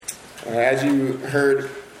As you heard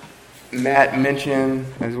Matt mention,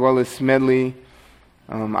 as well as Smedley,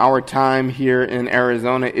 our time here in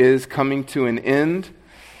Arizona is coming to an end.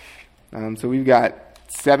 So we've got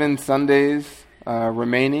 7 Sundays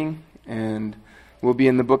remaining, and we'll be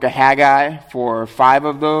in the book of Haggai for 5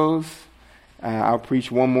 of those. I'll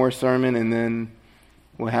preach one more sermon, and then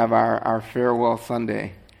we'll have our farewell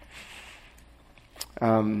Sunday.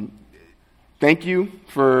 Thank you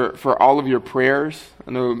for all of your prayers.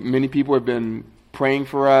 I know many people have been praying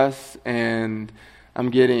for us, and I'm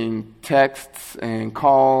getting texts and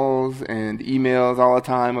calls and emails all the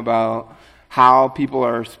time about how people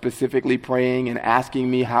are specifically praying and asking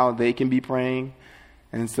me how they can be praying.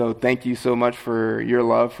 And so thank you so much for your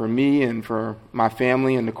love for me and for my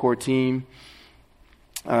family and the core team.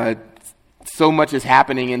 So much is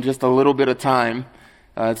happening in just a little bit of time.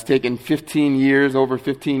 It's taken over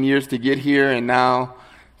 15 years to get here, and now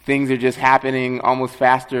things are just happening almost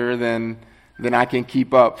faster than I can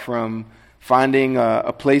keep up, from finding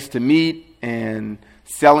a place to meet and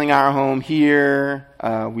selling our home here.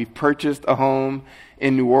 We've purchased a home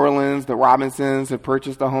in New Orleans. The Robinsons have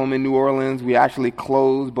purchased a home in New Orleans. We actually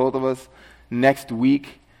close, both of us, next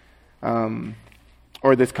week,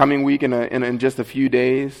 or this coming week in just a few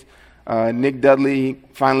days. Nick Dudley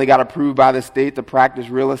finally got approved by the state to practice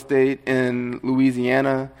real estate in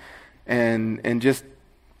Louisiana, and just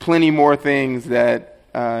plenty more things that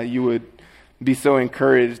you would be so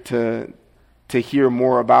encouraged to hear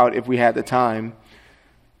more about if we had the time.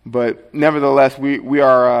 But nevertheless, we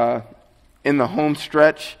are in the home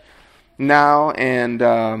stretch now, and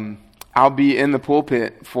I'll be in the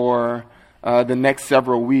pulpit for the next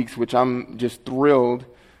several weeks, which I'm just thrilled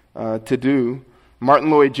to do.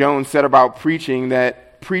 Martin Lloyd-Jones said about preaching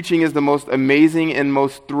that preaching is the most amazing and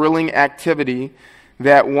most thrilling activity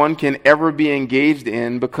that one can ever be engaged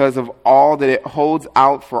in, because of all that it holds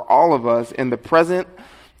out for all of us in the present,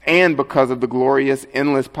 and because of the glorious,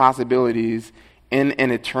 endless possibilities in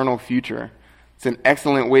an eternal future. It's an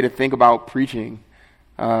excellent way to think about preaching.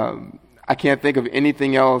 I can't think of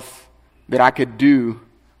anything else that I could do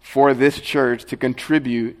for this church to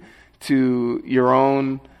contribute to your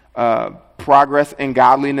own progress and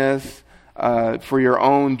godliness, for your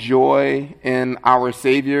own joy in our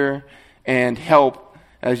Savior, and help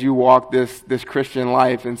as you walk this Christian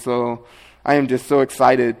life. And so I am just so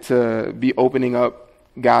excited to be opening up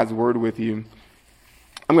God's Word with you.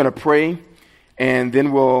 I'm going to pray, and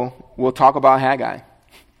then we'll talk about Haggai.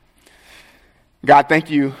 God, thank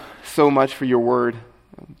you so much for your Word.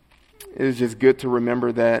 It is just good to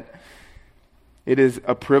remember that it is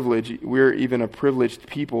a privilege. We're even a privileged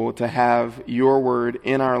people to have your Word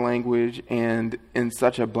in our language and in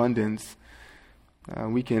such abundance.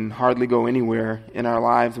 We can hardly go anywhere in our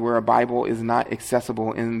lives where a Bible is not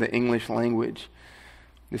accessible in the English language.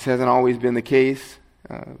 This hasn't always been the case.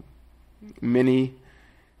 Many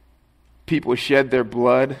people shed their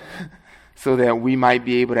blood so that we might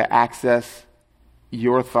be able to access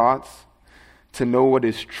your thoughts, to know what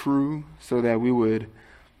is true, so that we would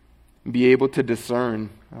be able to discern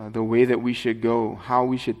the way that we should go, how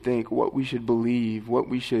we should think, what we should believe, what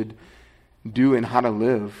we should do, and how to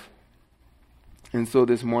live. And so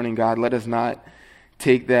this morning, God, let us not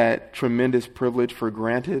take that tremendous privilege for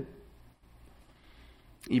granted.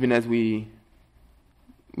 Even as we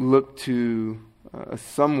look to a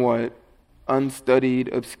somewhat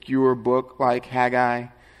unstudied, obscure book like Haggai,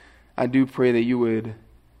 I do pray that you would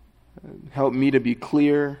help me to be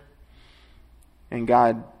clear, and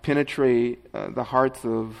God, penetrate the hearts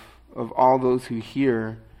of all those who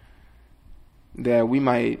hear, that we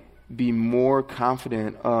might be more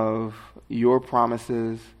confident of your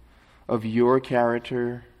promises, of your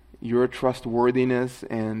character, your trustworthiness,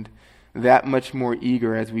 and that much more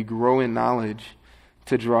eager as we grow in knowledge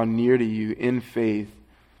to draw near to you in faith,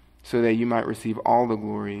 so that you might receive all the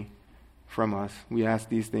glory from us. We ask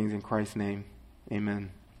these things in Christ's name.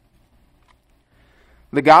 Amen.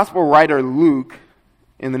 The gospel writer Luke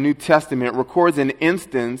in the New Testament records an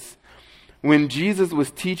instance when Jesus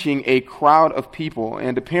was teaching a crowd of people,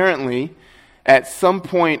 and apparently at some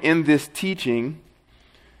point in this teaching,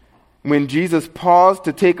 when Jesus paused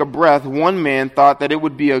to take a breath, one man thought that it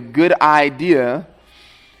would be a good idea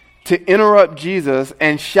to interrupt Jesus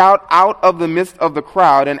and shout out of the midst of the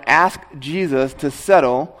crowd and ask Jesus to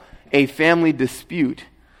settle a family dispute.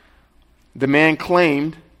 The man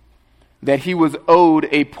claimed that he was owed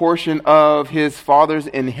a portion of his father's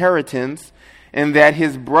inheritance, and that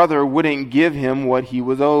his brother wouldn't give him what he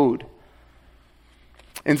was owed.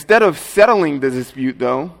 Instead of settling the dispute,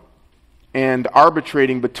 though, and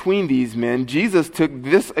arbitrating between these men, Jesus took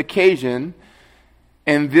this occasion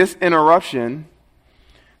and this interruption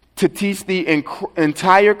to teach the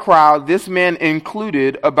entire crowd, this man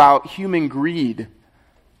included, about human greed.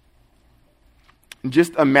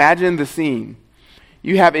 Just imagine the scene.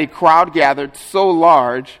 You have a crowd gathered so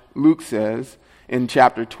large, Luke says in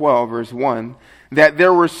chapter 12, verse 1, that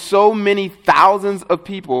there were so many thousands of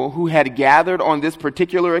people who had gathered on this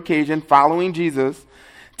particular occasion following Jesus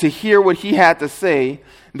to hear what he had to say,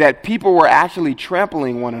 that people were actually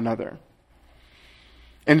trampling one another.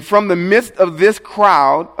 And from the midst of this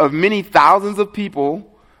crowd of many thousands of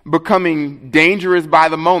people becoming dangerous by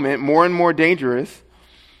the moment, more and more dangerous,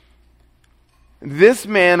 this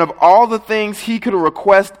man, of all the things he could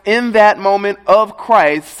request in that moment of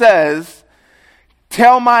Christ, says,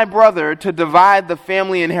 "Tell my brother to divide the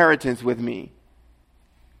family inheritance with me."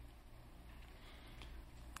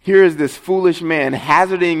 Here is this foolish man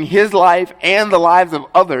hazarding his life and the lives of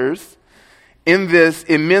others in this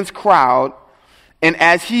immense crowd. And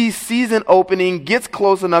as he sees an opening, gets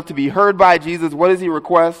close enough to be heard by Jesus, what does he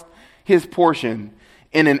request? His portion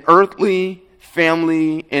in an earthly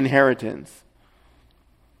family inheritance.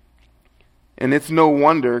 And it's no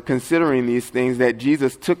wonder, considering these things, that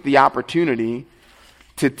Jesus took the opportunity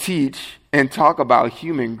to teach and talk about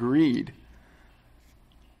human greed.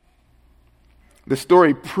 The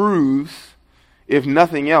story proves, if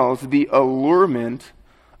nothing else, the allurement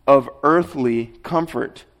of earthly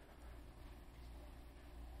comfort.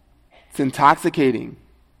 It's intoxicating.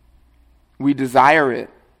 We desire it.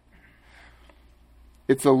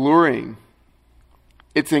 It's alluring.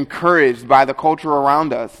 It's encouraged by the culture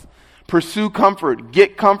around us. Pursue comfort.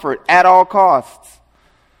 Get comfort at all costs.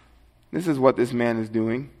 This is what this man is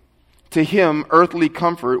doing. To him, earthly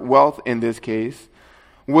comfort, wealth in this case,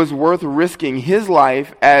 was worth risking his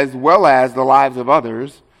life as well as the lives of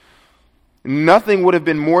others. Nothing would have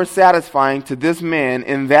been more satisfying to this man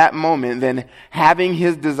in that moment than having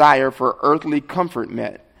his desire for earthly comfort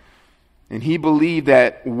met. And he believed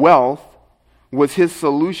that wealth was his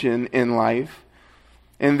solution in life,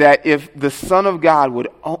 and that if the Son of God would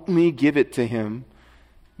only give it to him,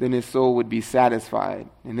 then his soul would be satisfied.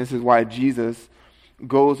 And this is why Jesus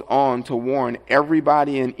goes on to warn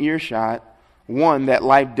everybody in earshot, one, that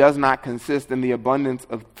life does not consist in the abundance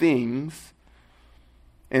of things,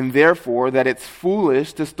 and therefore that it's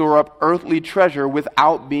foolish to store up earthly treasure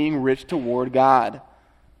without being rich toward God.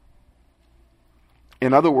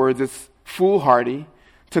 In other words, it's foolhardy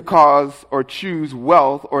to cause or choose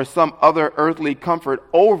wealth or some other earthly comfort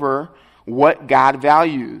over what God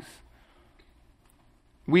values.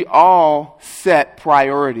 We all set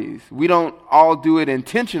priorities. We don't all do it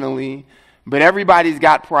intentionally, but everybody's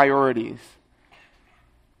got priorities.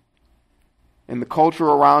 And the culture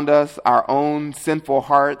around us, our own sinful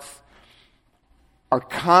hearts, are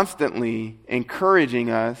constantly encouraging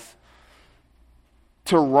us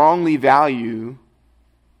to wrongly value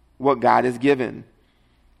what God has given.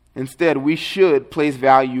 Instead, we should place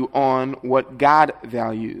value on what God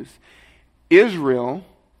values. Israel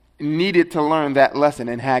needed to learn that lesson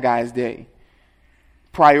in Haggai's day.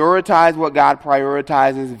 Prioritize what God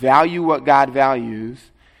prioritizes, value what God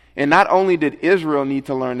values. And not only did Israel need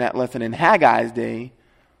to learn that lesson in Haggai's day,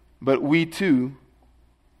 but we too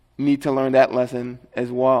need to learn that lesson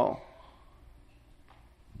as well.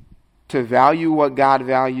 To value what God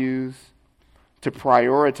values, to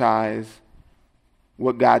prioritize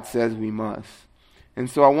what God says we must. And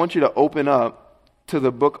so I want you to open up to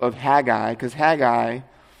the book of Haggai, because Haggai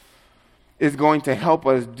is going to help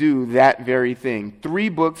us do that very thing. 3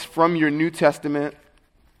 books from your New Testament: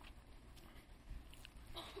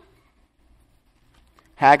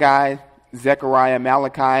 Haggai, Zechariah,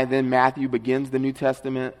 Malachi, then Matthew begins the New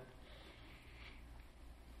Testament.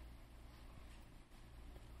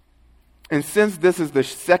 And since this is the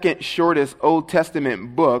second shortest Old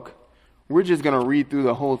Testament book, we're just going to read through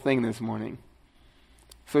the whole thing this morning.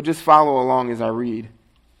 So just follow along as I read.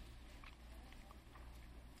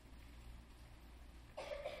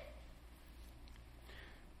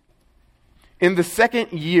 In the 2nd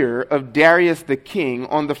year of Darius the king,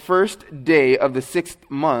 on the 1st day of the 6th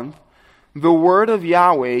month, the word of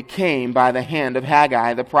Yahweh came by the hand of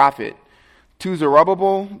Haggai the prophet to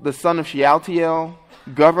Zerubbabel the son of Shealtiel,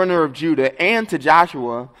 governor of Judah, and to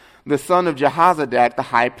Joshua the son of Jehozadak the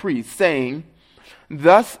high priest, saying,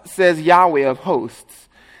 "Thus says Yahweh of hosts,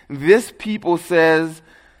 this people says,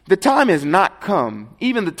 the time has not come,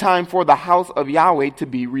 even the time for the house of Yahweh to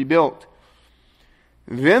be rebuilt."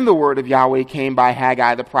 Then the word of Yahweh came by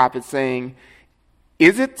Haggai the prophet, saying,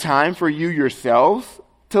 "Is it time for you yourselves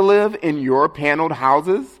to live in your paneled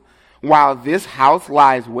houses, while this house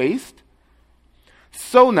lies waste?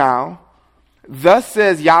 So now, thus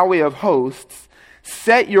says Yahweh of hosts,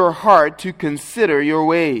 Set your heart to consider your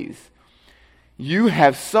ways. You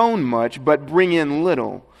have sown much, but bring in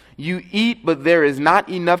little. You eat, but there is not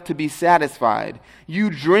enough to be satisfied. You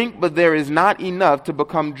drink, but there is not enough to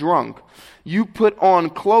become drunk. You put on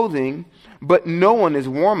clothing, but no one is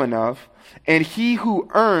warm enough. And he who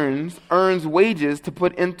earns wages to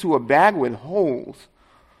put into a bag with holes.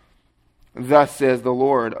 Thus says the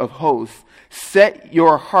Lord of hosts, set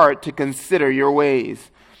your heart to consider your ways.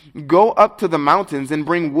 Go up to the mountains and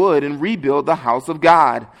bring wood and rebuild the house of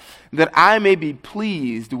God, that I may be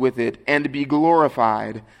pleased with it and be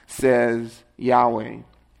glorified, says Yahweh.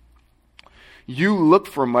 You look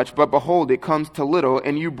for much, but behold, it comes to little,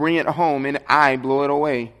 and you bring it home, and I blow it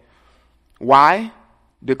away. Why?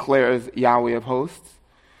 Declares Yahweh of hosts.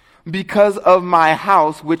 Because of my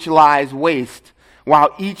house which lies waste,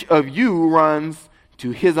 while each of you runs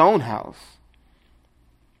to his own house.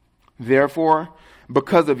 Therefore,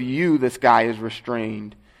 because of you, the sky has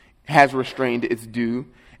restrained its dew,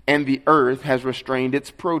 and the earth has restrained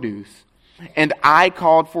its produce. And I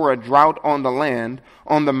called for a drought on the land,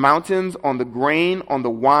 on the mountains, on the grain, on the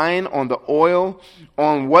wine, on the oil,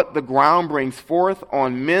 on what the ground brings forth,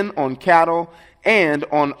 on men, on cattle, and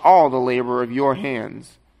on all the labor of your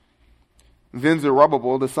hands. Then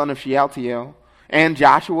Zerubbabel, the son of Shealtiel, and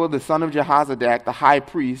Joshua, the son of Jehozadak, the high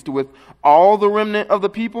priest, with all the remnant of the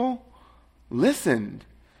people, listened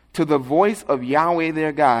to the voice of Yahweh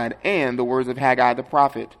their God and the words of Haggai the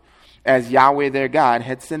prophet, as Yahweh their God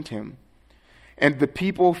had sent him. And the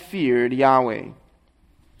people feared Yahweh.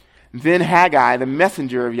 Then Haggai, the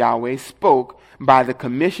messenger of Yahweh, spoke by the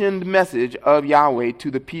commissioned message of Yahweh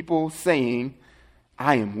to the people, saying,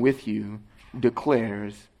 I am with you,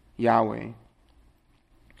 declares Yahweh.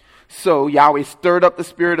 So Yahweh stirred up the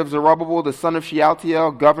spirit of Zerubbabel, the son of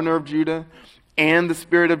Shealtiel, governor of Judah, and the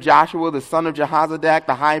spirit of Joshua, the son of Jehozadak,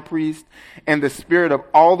 the high priest, and the spirit of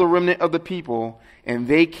all the remnant of the people, and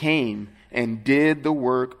they came and did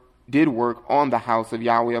work on the house of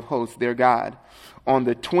Yahweh of hosts, their God, on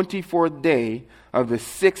the 24th day of the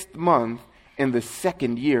 6th month in the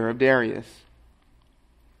 2nd year of Darius.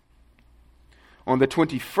 On the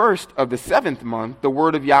 21st of the 7th month, the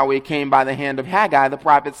word of Yahweh came by the hand of Haggai the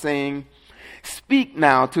prophet, saying, Speak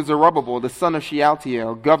now to Zerubbabel, the son of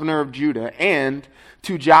Shealtiel, governor of Judah, and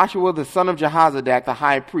to Joshua, the son of Jehozadak, the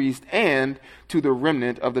high priest, and to the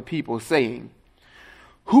remnant of the people, saying,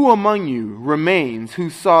 Who among you remains who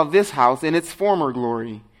saw this house in its former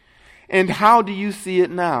glory? And how do you see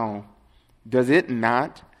it now? Does it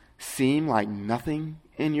not seem like nothing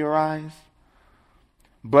in your eyes?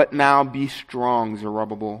 But now be strong,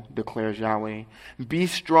 Zerubbabel, declares Yahweh. Be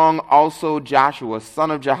strong also, Joshua,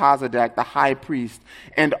 son of Jehozadak, the high priest,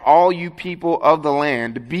 and all you people of the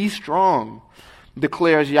land. Be strong,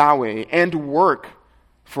 declares Yahweh, and work,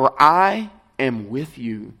 for I am with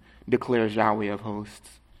you, declares Yahweh of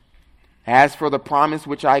hosts. As for the promise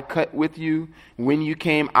which I cut with you when you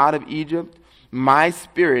came out of Egypt, my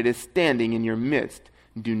spirit is standing in your midst.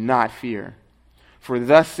 Do not fear. For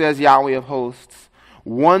thus says Yahweh of hosts,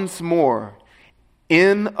 once more,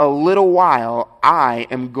 in a little while, I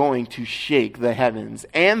am going to shake the heavens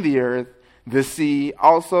and the earth, the sea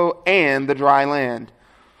also, and the dry land.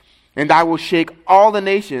 And I will shake all the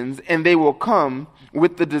nations, and they will come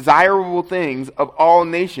with the desirable things of all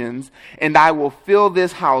nations, and I will fill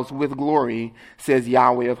this house with glory, says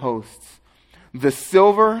Yahweh of hosts. The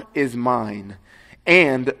silver is mine,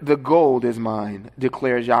 and the gold is mine,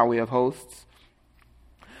 declares Yahweh of hosts.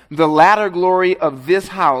 The latter glory of this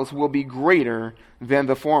house will be greater than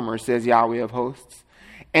the former, says Yahweh of hosts.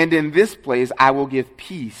 And in this place I will give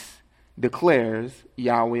peace, declares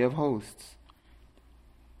Yahweh of hosts.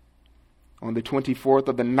 On the 24th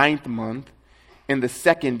of the 9th month, in the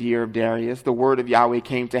 2nd year of Darius, the word of Yahweh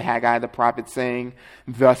came to Haggai the prophet, saying,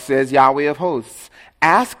 Thus says Yahweh of hosts,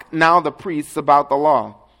 ask now the priests about the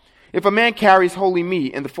law. If a man carries holy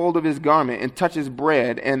meat in the fold of his garment and touches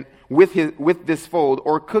bread and with this fold,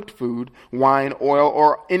 or cooked food, wine, oil,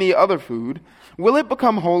 or any other food, will it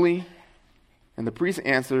become holy? And the priest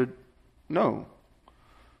answered, No.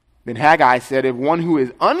 Then Haggai said, If one who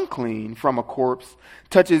is unclean from a corpse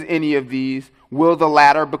touches any of these, will the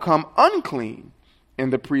latter become unclean?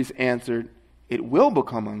 And the priest answered, It will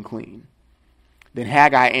become unclean. Then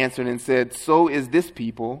Haggai answered and said, So is this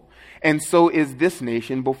people, and so is this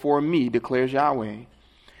nation before me, declares Yahweh.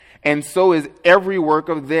 And so is every work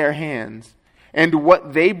of their hands, and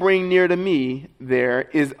what they bring near to me there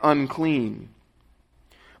is unclean.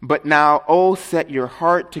 But now, O set your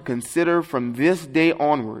heart to consider from this day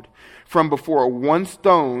onward, from before one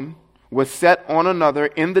stone was set on another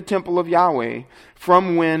in the temple of Yahweh,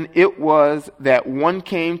 from when it was that one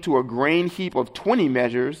came to a grain heap of 20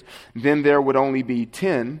 measures, then there would only be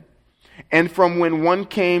 10. And from when one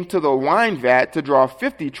came to the wine vat to draw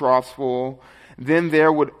 50 troughs full, then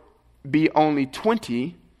there would be only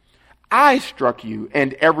 20. I struck you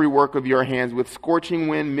and every work of your hands with scorching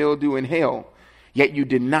wind, mildew, and hail. Yet you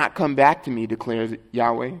did not come back to me, declares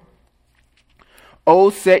Yahweh.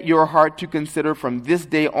 Oh, set your heart to consider from this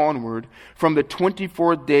day onward, from the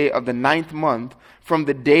 24th day of the 9th month, from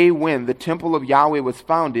the day when the temple of Yahweh was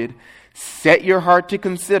founded. Set your heart to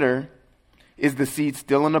consider, is the seed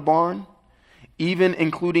still in the barn? Even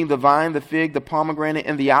including the vine, the fig, the pomegranate,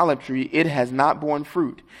 and the olive tree, it has not borne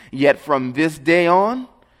fruit. Yet from this day on,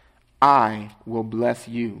 I will bless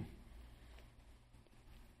you.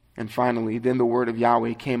 And finally, then the word of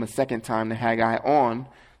Yahweh came a second time to Haggai on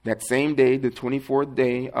that same day, the 24th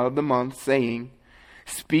day of the month, saying,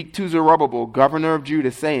 Speak to Zerubbabel, governor of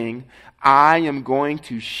Judah, saying, I am going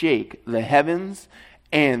to shake the heavens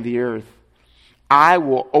and the earth. I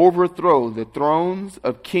will overthrow the thrones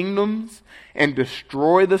of kingdoms and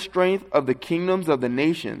destroy the strength of the kingdoms of the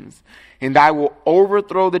nations. And I will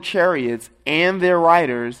overthrow the chariots and their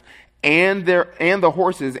riders, and the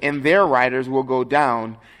horses and their riders will go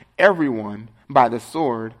down, everyone by the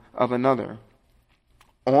sword of another.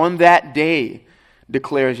 On that day,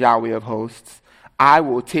 declares Yahweh of hosts, I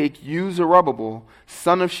will take you, Zerubbabel,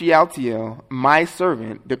 son of Shealtiel, my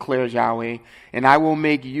servant, declares Yahweh, and I will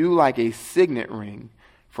make you like a signet ring,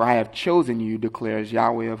 for I have chosen you, declares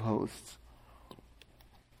Yahweh of hosts.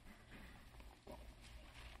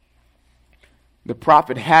 The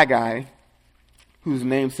prophet Haggai, whose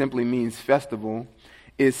name simply means festival,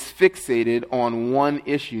 is fixated on one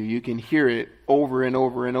issue. You can hear it over and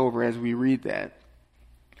over and over as we read that.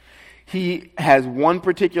 He has one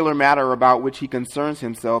particular matter about which he concerns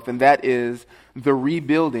himself, and that is the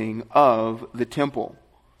rebuilding of the temple.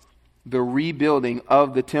 The rebuilding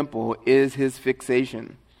of the temple is his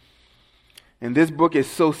fixation. And this book is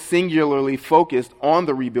so singularly focused on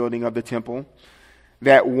the rebuilding of the temple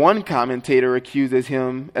that one commentator accuses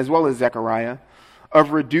him, as well as Zechariah,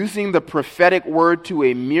 of reducing the prophetic word to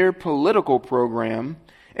a mere political program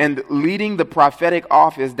and leading the prophetic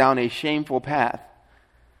office down a shameful path.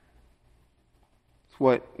 It's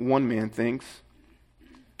what one man thinks.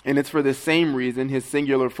 And it's for the same reason, his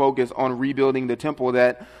singular focus on rebuilding the temple,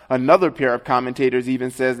 that another pair of commentators even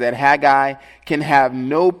says that Haggai can have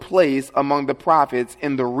no place among the prophets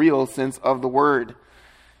in the real sense of the word.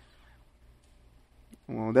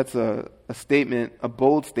 Well, that's a statement, a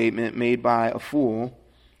bold statement made by a fool.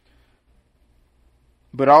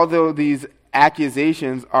 But although these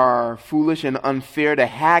accusations are foolish and unfair to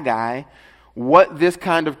Haggai, what this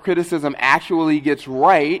kind of criticism actually gets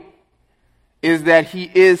right is that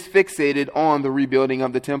he is fixated on the rebuilding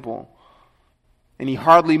of the temple. And he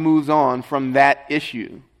hardly moves on from that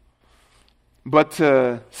issue. But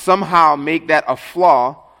to somehow make that a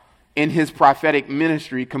flaw in his prophetic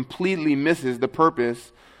ministry completely misses the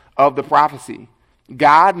purpose of the prophecy.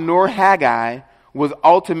 God nor Haggai was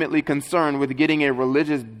ultimately concerned with getting a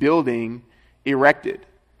religious building erected.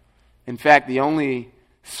 In fact, the only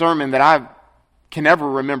sermon that I can ever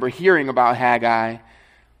remember hearing about Haggai,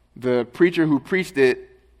 the preacher who preached it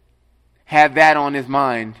had that on his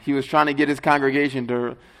mind. He was trying to get his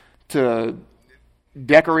congregation to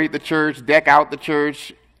decorate the church, deck out the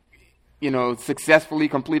church, successfully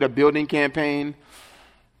complete a building campaign.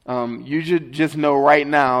 You should just know right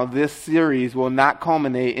now, this series will not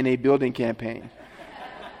culminate in a building campaign.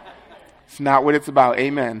 It's not what it's about.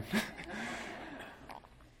 Amen.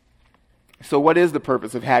 So what is the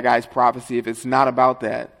purpose of Haggai's prophecy if it's not about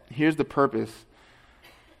that? Here's the purpose.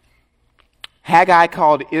 Haggai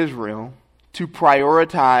called Israel to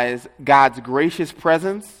prioritize God's gracious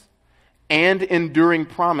presence and enduring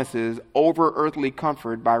promises over earthly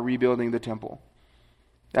comfort by rebuilding the temple.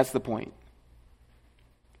 That's the point.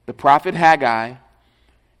 The prophet Haggai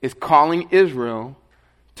is calling Israel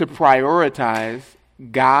to prioritize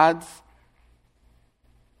God's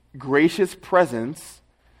gracious presence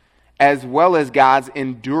as well as God's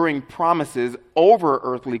enduring promises over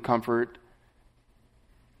earthly comfort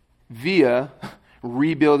via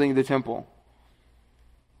rebuilding the temple.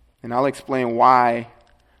 And I'll explain why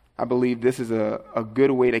I believe this is a good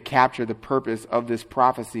way to capture the purpose of this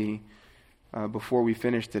prophecy before we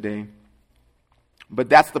finish today. But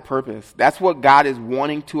that's the purpose. That's what God is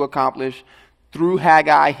wanting to accomplish through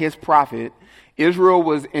Haggai, his prophet. Israel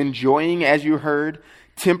was enjoying, as you heard,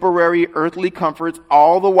 temporary earthly comforts,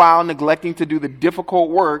 all the while neglecting to do the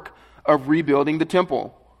difficult work of rebuilding the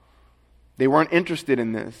temple. They weren't interested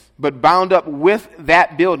in this. But bound up with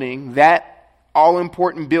that building, that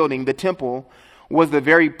all-important building, the temple, was the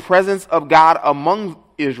very presence of God among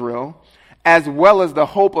Israel, as well as the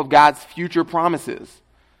hope of God's future promises.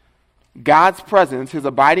 God's presence, his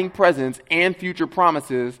abiding presence, and future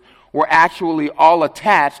promises were actually all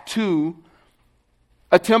attached to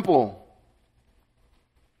a temple.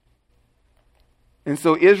 And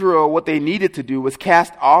so Israel, what they needed to do was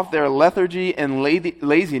cast off their lethargy and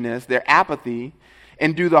laziness, their apathy,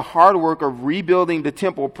 and do the hard work of rebuilding the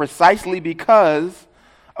temple precisely because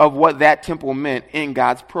of what that temple meant in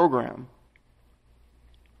God's program.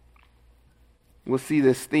 We'll see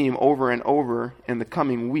this theme over and over in the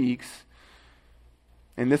coming weeks,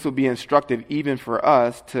 and this will be instructive even for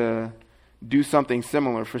us to do something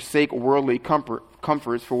similar, forsake worldly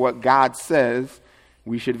comforts for what God says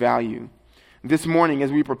we should value. This morning,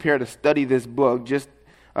 as we prepare to study this book, just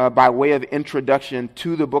by way of introduction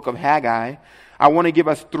to the book of Haggai, I want to give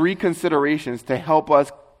us 3 considerations to help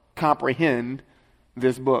us comprehend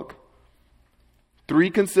this book.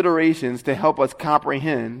 3 considerations to help us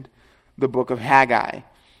comprehend the book of Haggai.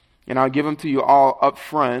 And I'll give them to you all up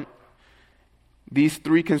front. These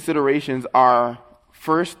 3 considerations are,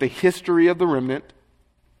 first, the history of the remnant.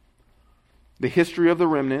 The history of the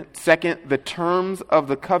remnant. Second, the terms of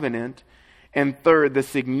the covenant. And third, the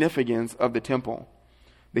significance of the temple.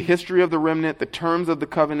 The history of the remnant, the terms of the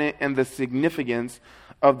covenant, and the significance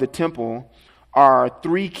of the temple are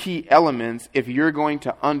 3 key elements if you're going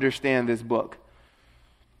to understand this book.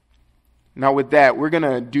 Now with that, we're going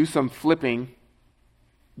to do some flipping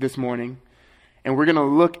this morning, and we're going to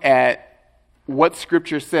look at what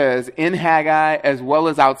Scripture says in Haggai as well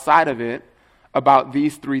as outside of it about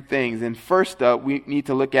these 3 things. And first up, we need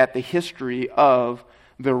to look at the history of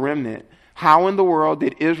the remnant. How in the world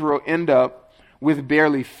did Israel end up with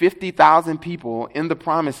barely 50,000 people in the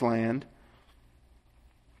promised land,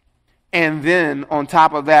 and then on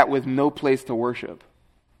top of that with no place to worship?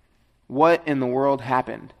 What in the world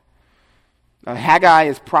happened? Haggai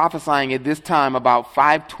is prophesying at this time about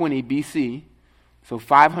 520 BC, so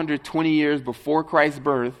 520 years before Christ's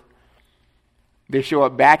birth. They show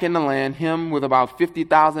up back in the land, him with about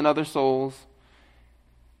 50,000 other souls.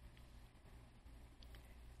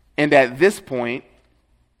 And at this point,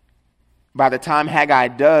 by the time Haggai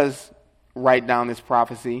does write down this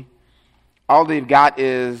prophecy, all they've got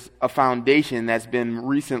is a foundation that's been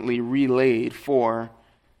recently relaid for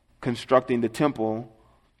constructing the temple,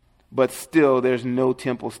 but still there's no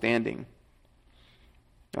temple standing.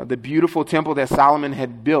 The beautiful temple that Solomon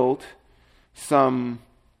had built some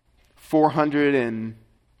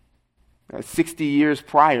 460 years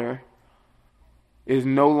prior is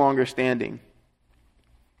no longer standing.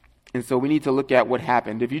 And so we need to look at what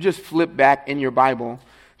happened. If you just flip back in your Bible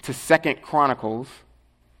to 2 Chronicles,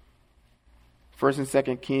 1st and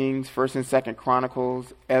 2nd Kings, 1st and 2nd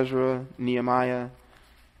Chronicles, Ezra, Nehemiah.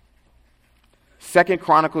 2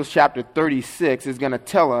 Chronicles chapter 36 is going to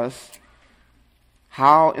tell us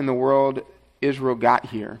how in the world Israel got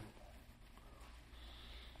here.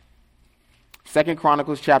 2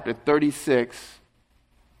 Chronicles chapter 36.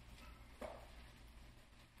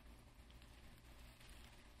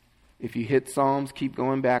 If you hit Psalms, keep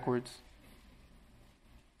going backwards.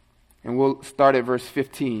 And we'll start at verse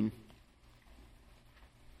 15.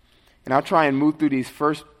 And I'll try and move through these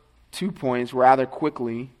first 2 points rather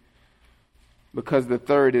quickly, because the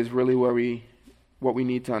third is really what we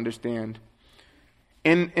need to understand.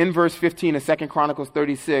 In verse 15 of 2 Chronicles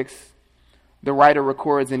 36, the writer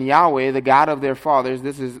records, "And Yahweh, the God of their fathers,"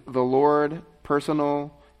 this is the Lord,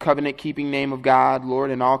 personal, covenant-keeping name of God, Lord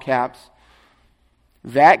in all caps,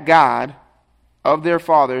 "that God of their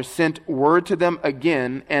fathers sent word to them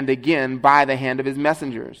again and again by the hand of his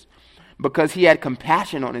messengers, because he had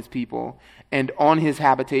compassion on his people and on his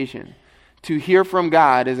habitation." To hear from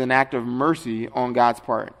God is an act of mercy on God's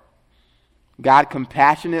part. God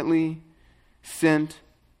compassionately sent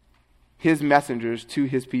his messengers to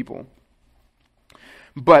his people.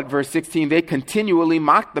 But, verse 16, "they continually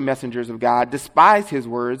mocked the messengers of God, despised his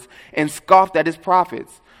words, and scoffed at his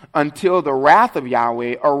prophets, until the wrath of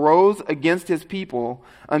Yahweh arose against his people,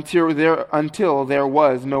 until there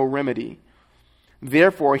was no remedy.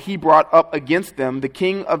 Therefore he brought up against them the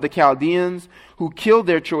king of the Chaldeans, who killed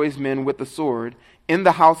their choice men with the sword in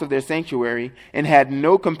the house of their sanctuary, and had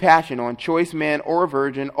no compassion on choice man or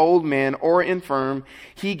virgin, old man or infirm.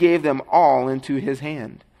 He gave them all into his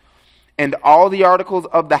hand. And all the articles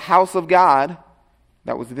of the house of God,"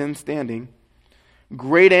 that was then standing,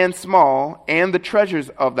 "great and small, and the treasures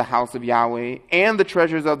of the house of Yahweh, and the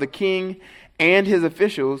treasures of the king and his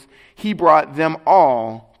officials, he brought them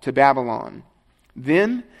all to Babylon.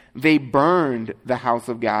 Then they burned the house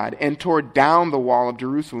of God and tore down the wall of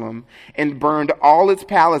Jerusalem and burned all its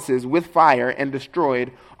palaces with fire and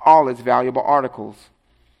destroyed all its valuable articles.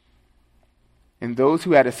 And those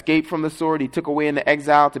who had escaped from the sword he took away into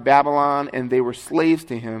exile to Babylon, and they were slaves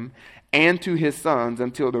to him and to his sons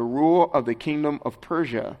until the rule of the kingdom of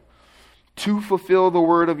Persia, to fulfill the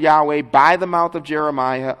word of Yahweh by the mouth of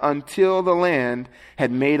Jeremiah, until the land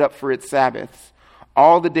had made up for its Sabbaths.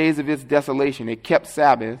 All the days of its desolation it kept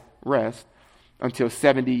Sabbath rest until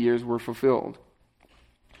 70 years were fulfilled.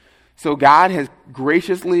 So God has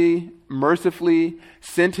graciously, mercifully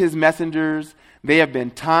sent his messengers. They have been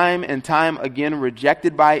time and time again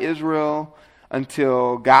rejected by Israel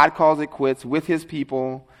until God calls it quits with his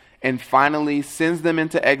people and finally sends them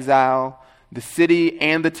into exile. The city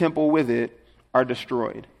and the temple with it are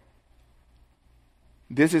destroyed.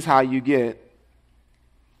 This is how you get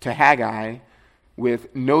to Haggai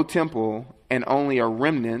with no temple and only a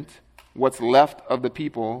remnant, what's left of the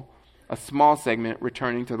people, a small segment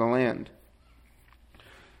returning to the land.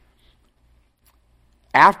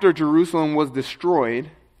 After Jerusalem was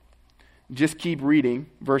destroyed, just keep reading,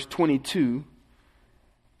 verse 22.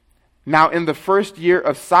 Now in the first year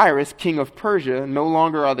of Cyrus, king of Persia, no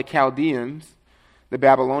longer are the Chaldeans, the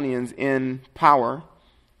Babylonians, in power.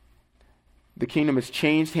 The kingdom has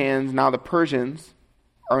changed hands. Now the Persians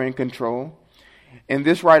are in control. And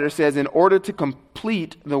this writer says, in order to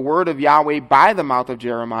complete the word of Yahweh by the mouth of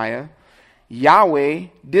Jeremiah, Yahweh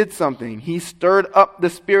did something. He stirred up the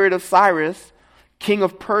spirit of Cyrus, king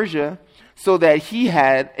of Persia, so that he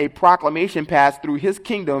had a proclamation passed through his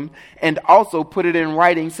kingdom and also put it in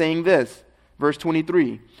writing, saying this, verse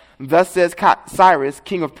 23, thus says Cyrus,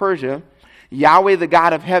 king of Persia, Yahweh, the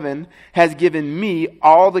God of heaven, has given me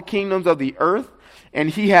all the kingdoms of the earth, and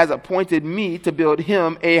he has appointed me to build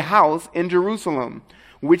him a house in Jerusalem,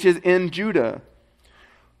 which is in Judah.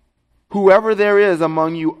 Whoever there is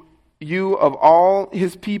among you of all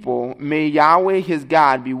his people, may Yahweh his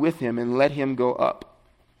God be with him and let him go up.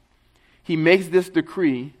 He makes this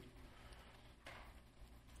decree,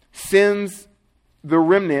 sends the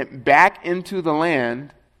remnant back into the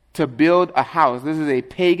land to build a house. This is a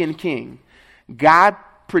pagan king. God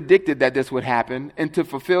predicted that this would happen, and to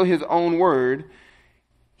fulfill his own word,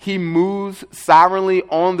 he moves sovereignly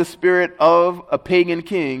on the spirit of a pagan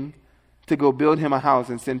king to go build him a house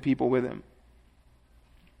and send people with him.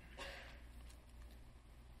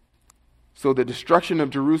 So the destruction of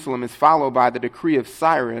Jerusalem is followed by the decree of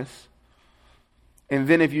Cyrus. And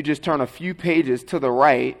then if you just turn a few pages to the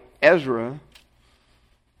right, Ezra,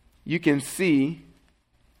 you can see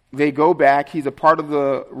they go back. He's a part of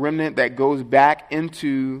the remnant that goes back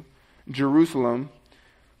into Jerusalem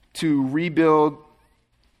to rebuild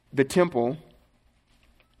the temple,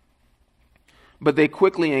 but they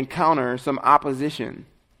quickly encounter some opposition.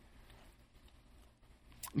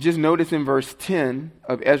 Just notice in verse 10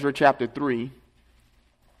 of Ezra chapter 3,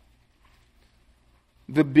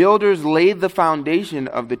 the builders laid the foundation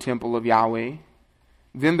of the temple of Yahweh.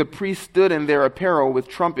 Then the priests stood in their apparel with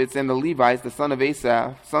trumpets, and the Levites, the sons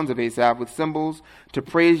of Asaph, with cymbals, to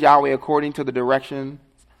praise Yahweh according to the direction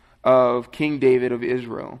of King David of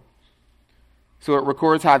Israel. So it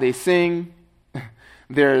records how they sing.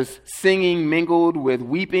 There's singing mingled with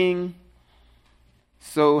weeping.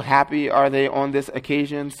 So happy are they on this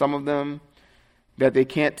occasion, some of them, that they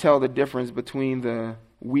can't tell the difference between the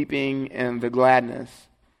weeping and the gladness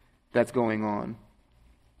that's going on.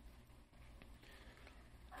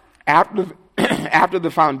 After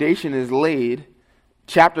the foundation is laid,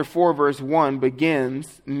 chapter 4, verse 1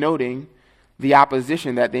 begins noting the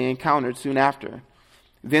opposition that they encountered soon after.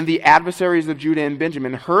 Then the adversaries of Judah and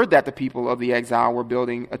Benjamin heard that the people of the exile were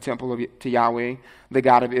building a temple to Yahweh, the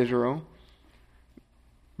God of Israel.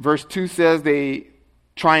 Verse 2 says they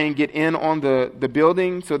try and get in on the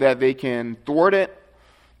building so that they can thwart it.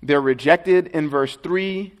 They're rejected in verse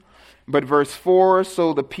 3. But verse 4,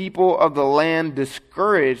 so the people of the land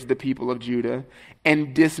discouraged the people of Judah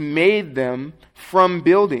and dismayed them from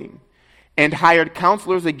building, and hired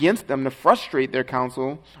counselors against them to frustrate their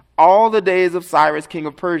counsel all the days of Cyrus, king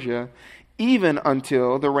of Persia, even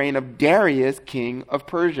until the reign of Darius, king of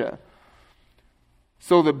Persia.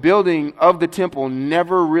 So the building of the temple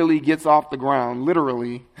never really gets off the ground,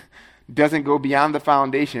 literally, doesn't go beyond the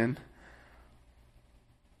foundation,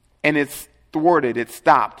 and it's thwarted, it's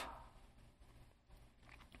stopped.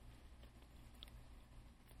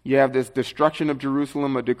 You have this destruction of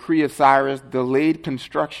Jerusalem, a decree of Cyrus, delayed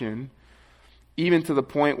construction, even to the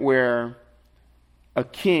point where a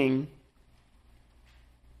king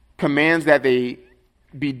commands that they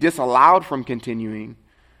be disallowed from continuing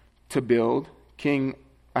to build. King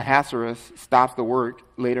Ahasuerus stops the work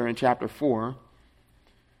later in chapter 4.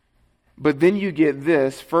 But then you get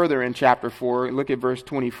this further in chapter 4. Look at verse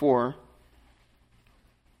 24.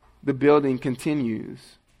 The building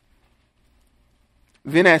continues.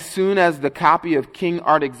 Then as soon as the copy of King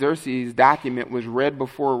Artaxerxes' document was read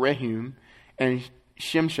before Rehum and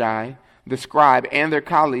Shimshai, the scribe, and their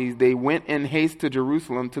colleagues, they went in haste to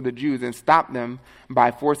Jerusalem to the Jews and stopped them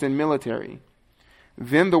by force and military.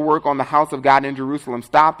 Then the work on the house of God in Jerusalem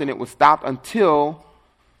stopped, and it was stopped until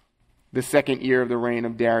the second year of the reign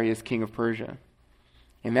of Darius, king of Persia.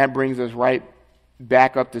 And that brings us right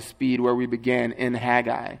back up to speed where we began in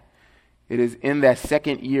Haggai. It is in that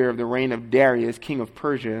second year of the reign of Darius, king of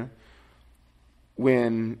Persia,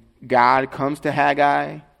 when God comes to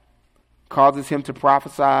Haggai, causes him to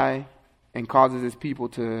prophesy, and causes his people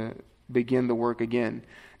to begin the work again.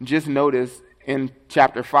 Just notice in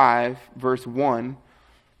chapter 5, verse 1,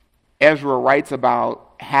 Ezra writes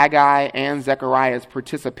about Haggai and Zechariah's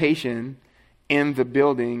participation in the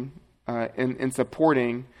building, in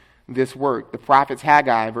supporting this work. The prophets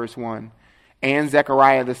Haggai, verse 1, and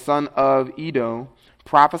Zechariah, the son of Iddo,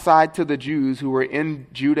 prophesied to the Jews who were in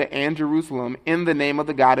Judah and Jerusalem in the name of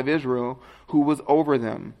the God of Israel, who was over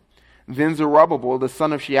them. Then Zerubbabel, the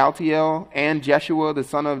son of Shealtiel, and Jeshua, the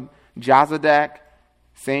son of Jozadak,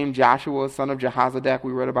 same Joshua, son of Jehozadak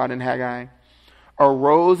we read about in Haggai,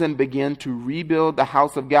 arose and began to rebuild the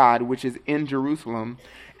house of God, which is in Jerusalem,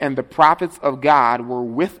 and the prophets of God were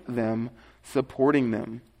with them, supporting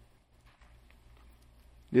them.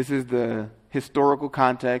 This is the historical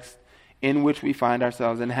context in which we find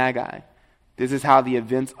ourselves in Haggai. This is how the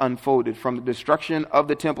events unfolded, from the destruction of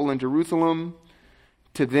the temple in Jerusalem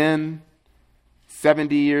to then,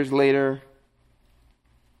 70 years later,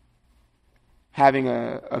 having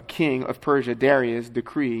a king of Persia, Darius,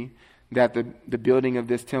 decree that the building of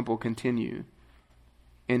this temple continue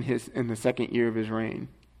in the second year of his reign.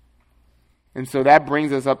 And so that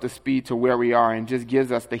brings us up to speed to where we are and just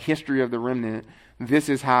gives us the history of the remnant. This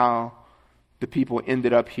is how the people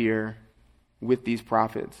ended up here with these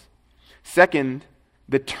prophets. Second,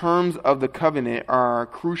 the terms of the covenant are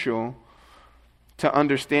crucial to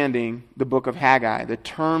understanding the book of Haggai. The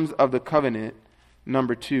terms of the covenant,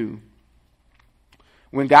 number 2.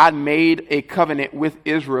 When God made a covenant with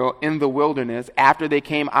Israel in the wilderness after they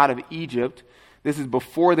came out of Egypt, this is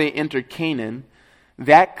before they entered Canaan,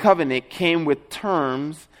 that covenant came with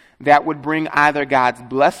terms that would bring either God's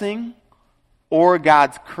blessing or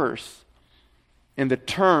God's curse. And the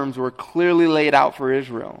terms were clearly laid out for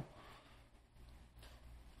Israel.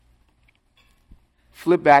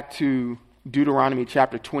 Flip back to Deuteronomy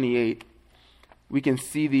chapter 28. We can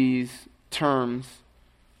see these terms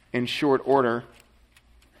in short order.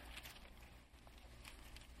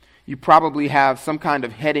 You probably have some kind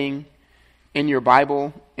of heading in your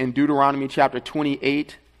Bible in Deuteronomy chapter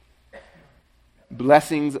 28,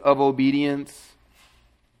 blessings of obedience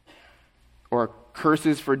or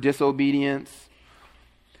curses for disobedience.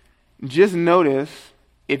 Just notice,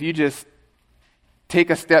 if you just take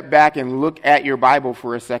a step back and look at your Bible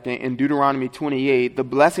for a second, in Deuteronomy 28, the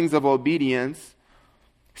blessings of obedience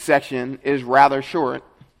section is rather short.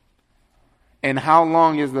 And how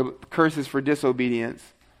long is the curses for disobedience?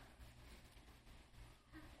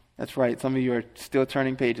 That's right, some of you are still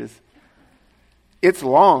turning pages. It's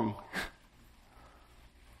long.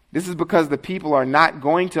 This is because the people are not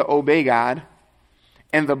going to obey God,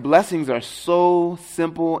 and the blessings are so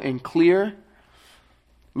simple and clear.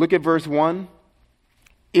 Look at verse 1.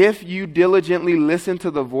 If you diligently listen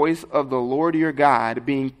to the voice of the Lord your God,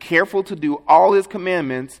 being careful to do all his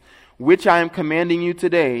commandments, which I am commanding you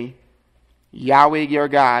today, Yahweh your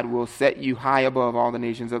God will set you high above all the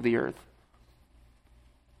nations of the earth.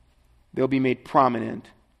 They'll be made prominent.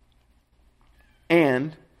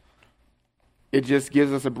 And it just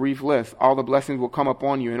gives us a brief list. All the blessings will come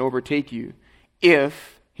upon you and overtake you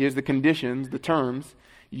if, here's the conditions, the terms,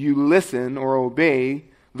 you listen or obey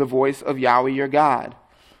the voice of Yahweh your God.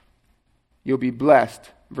 You'll be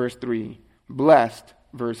blessed, verse 3. Blessed,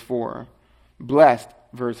 verse 4. Blessed,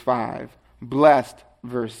 verse 5. Blessed,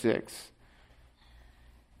 verse 6.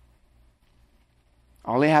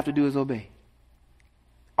 All they have to do is obey.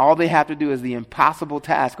 All they have to do is the impossible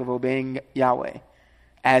task of obeying Yahweh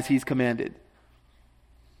as he's commanded.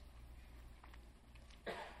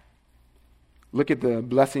 Look at the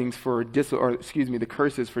blessings for the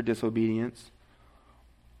curses for disobedience.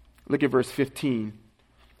 Look at verse 15.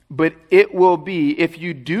 But it will be, if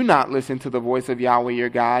you do not listen to the voice of Yahweh your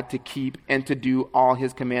God to keep and to do all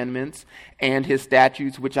his commandments and his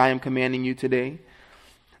statutes, which I am commanding you today,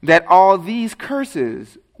 that all these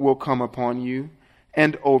curses will come upon you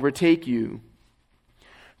and overtake you.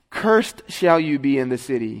 Cursed shall you be in the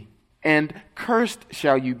city, and cursed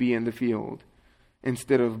shall you be in the field,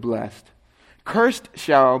 instead of blessed. Cursed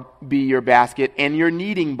shall be your basket and your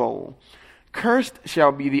kneading bowl. Cursed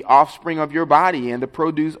shall be the offspring of your body, and the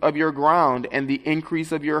produce of your ground, and the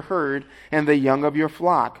increase of your herd, and the young of your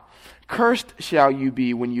flock. Cursed shall you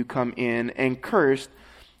be when you come in, and cursed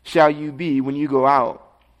shall you be when you go out.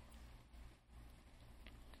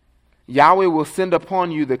 Yahweh will send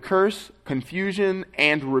upon you the curse, confusion,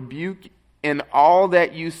 and rebuke in all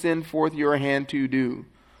that you send forth your hand to do,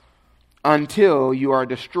 until you are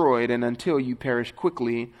destroyed and until you perish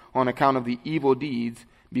quickly on account of the evil deeds,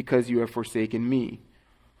 because you have forsaken me.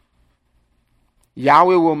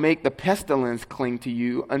 Yahweh will make the pestilence cling to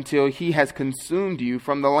you until he has consumed you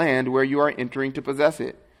from the land where you are entering to possess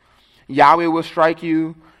it. Yahweh will strike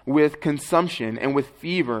you with consumption, and with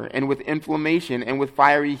fever, and with inflammation, and with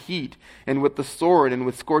fiery heat, and with the sword, and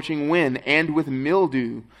with scorching wind, and with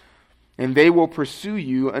mildew. And they will pursue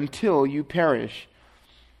you until you perish.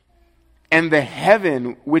 And the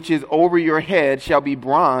heaven which is over your head shall be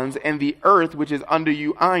bronze, and the earth which is under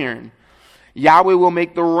you iron. Yahweh will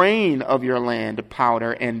make the rain of your land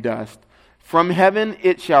powder and dust. From heaven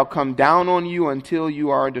it shall come down on you until you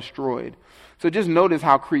are destroyed. So just notice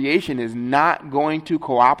how creation is not going to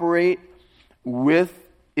cooperate with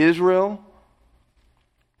Israel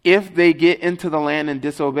if they get into the land and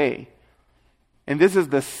disobey. And this is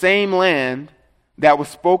the same land that was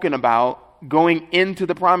spoken about going into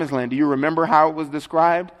the promised land. Do you remember how it was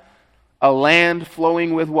described? A land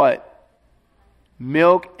flowing with what?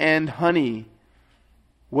 Milk and honey.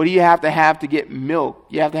 What do you have to get milk?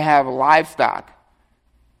 You have to have livestock,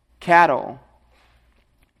 cattle.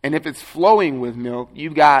 And if it's flowing with milk,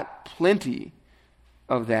 you've got plenty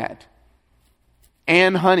of that.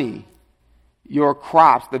 And honey. Your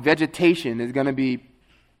crops, the vegetation is going to be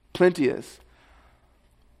plenteous.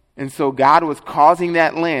 And so God was causing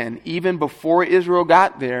that land, even before Israel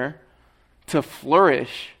got there, to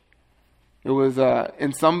flourish. It was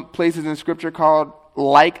in some places in Scripture called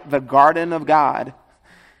like the garden of God.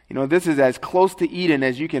 You know, this is as close to Eden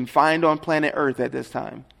as you can find on planet Earth at this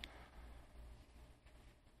time.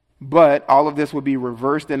 But all of this would be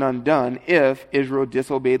reversed and undone if Israel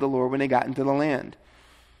disobeyed the Lord when they got into the land.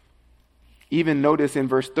 Even notice in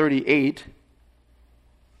verse 38,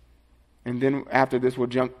 and then after this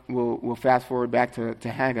we'll fast forward back to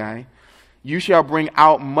Haggai. You shall bring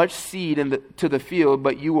out much seed to the field,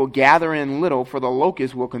 but you will gather in little, for the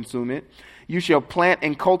locust will consume it. You shall plant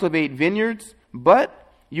and cultivate vineyards,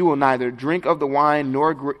 but you will neither drink of the wine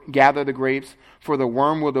nor gather the grapes, for the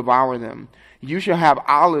worm will devour them. You shall have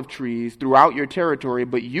olive trees throughout your territory,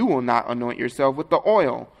 but you will not anoint yourself with the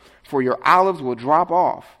oil, for your olives will drop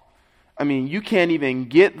off. I mean, you can't even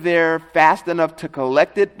get there fast enough to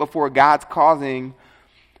collect it before God's causing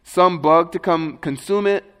some bug to come consume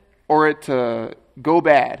it or it to go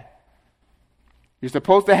bad. You're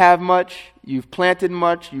supposed to have much, you've planted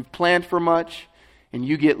much, you've planned for much, and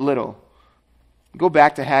you get little. Go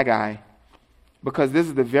back to Haggai, because this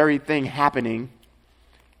is the very thing happening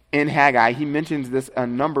in Haggai. He mentions this a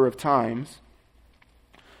number of times.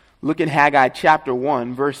 Look at Haggai chapter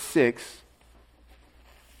 1, verse 6.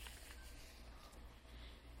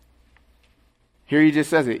 Here he just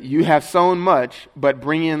says it. You have sown much, but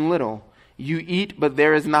bring in little. You eat, but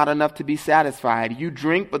there is not enough to be satisfied. You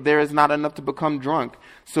drink, but there is not enough to become drunk.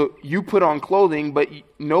 So you put on clothing, but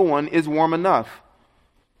no one is warm enough.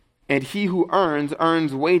 And he who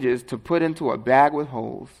earns wages to put into a bag with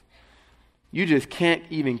holes. You just can't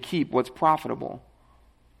even keep what's profitable.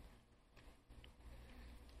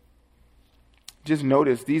 Just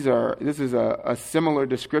notice this is a similar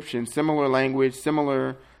description, similar language,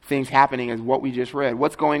 similar things happening as what we just read.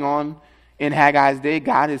 What's going on in Haggai's day?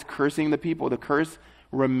 God is cursing the people. The curse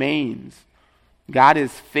remains. God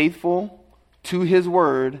is faithful to his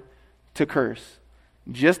word to curse.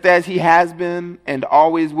 Just as he has been and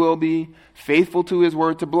always will be faithful to his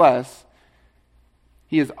word to bless,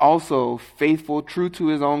 he is also faithful, true to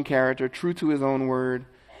his own character, true to his own word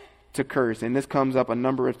to curse. And this comes up a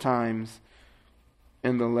number of times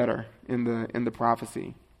in the letter, in the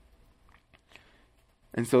prophecy.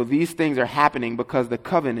 And so these things are happening because the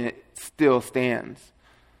covenant still stands.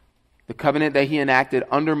 The covenant that he enacted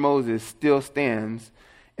under Moses still stands.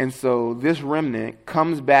 And so this remnant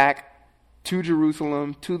comes back to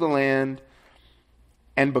Jerusalem, to the land,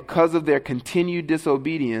 and because of their continued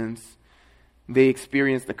disobedience, they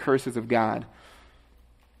experience the curses of God.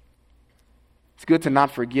 It's good to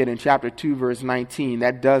not forget in chapter 2, verse 19,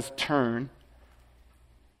 that does turn.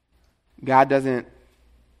 God doesn't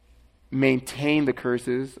maintain the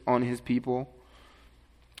curses on his people,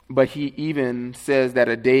 But he even says that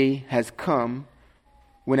a day has come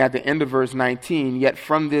when at the end of verse 19, yet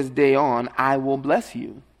from this day on, I will bless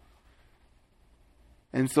you.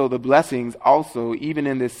 And so the blessings also, even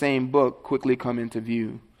in this same book, quickly come into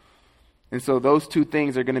view. And so those two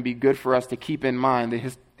things are going to be good for us to keep in mind,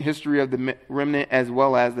 the history of the remnant as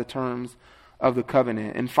well as the terms of the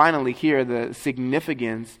covenant. And finally here, the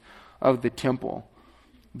significance of the temple.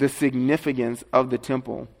 The significance of the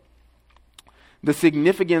temple. The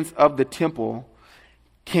significance of the temple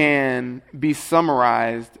can be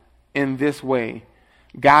summarized in this way: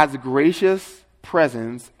 God's gracious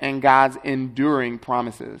presence and God's enduring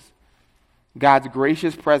promises. God's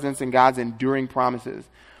gracious presence and God's enduring promises.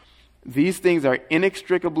 These things are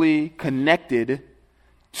inextricably connected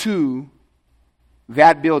to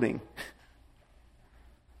that building.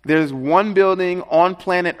 There's one building on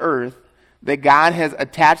planet Earth that God has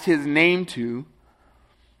attached his name to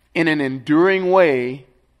in an enduring way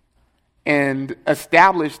and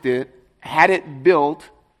established it, had it built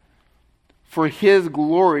for his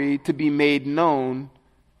glory to be made known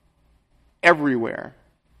everywhere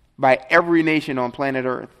by every nation on planet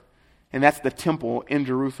Earth. And that's the temple in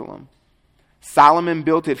Jerusalem. Solomon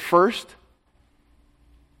built it first,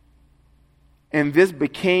 and this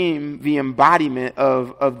became the embodiment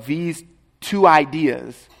of these two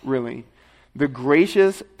ideas, really. The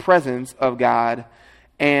gracious presence of God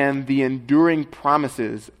and the enduring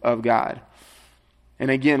promises of God.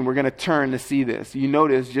 And again, we're going to turn to see this. You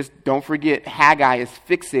notice, just don't forget, Haggai is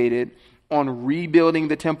fixated on rebuilding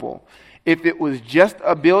the temple. If it was just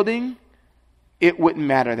a building, it wouldn't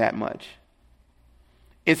matter that much.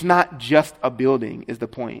 It's not just a building, is the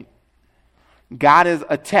point. God has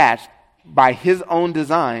attached, by his own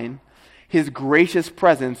design, his gracious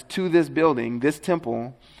presence to this building, this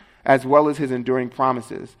temple, as well as his enduring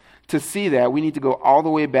promises. To see that, we need to go all the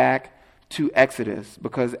way back to Exodus,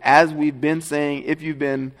 because as we've been saying, if you've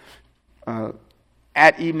been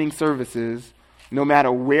at evening services, no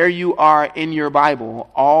matter where you are in your Bible,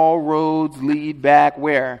 all roads lead back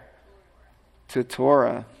where? To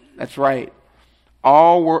Torah. That's right.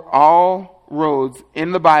 All roads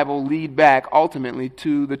in the Bible lead back ultimately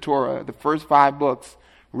to the Torah, the first 5 books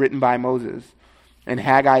written by Moses. And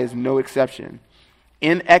Haggai is no exception.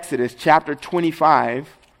 In Exodus chapter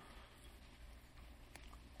 25,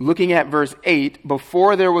 looking at verse 8,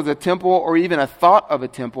 before there was a temple or even a thought of a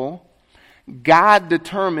temple, God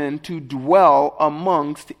determined to dwell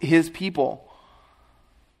amongst his people.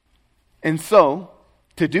 And so,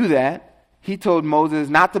 to do that, he told Moses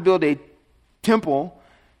not to build a temple.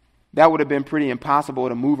 That would have been pretty impossible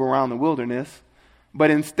to move around the wilderness, but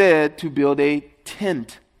instead to build a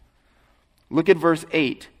tent. Look at verse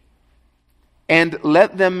 8. And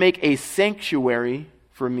let them make a sanctuary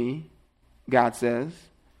for me, God says,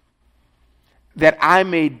 that I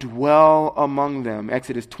may dwell among them.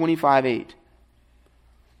 Exodus 25:8.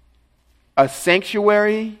 A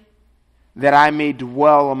sanctuary that I may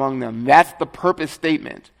dwell among them. That's the purpose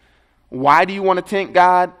statement. Why do you want a tent,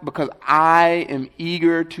 God? Because I am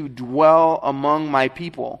eager to dwell among my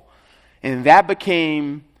people. And that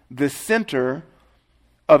became the center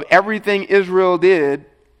of everything Israel did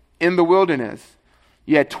in the wilderness.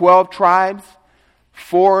 You had 12 tribes,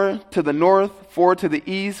 4 to the north, 4 to the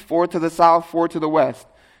east, 4 to the south, 4 to the west.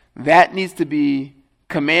 That needs to be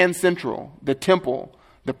command central, the temple,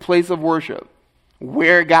 the place of worship.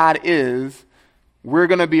 Where God is, we're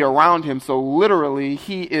going to be around him. So literally,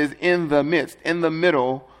 he is in the midst, in the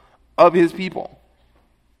middle of his people.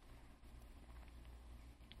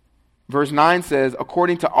 Verse 9 says,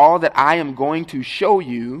 according to all that I am going to show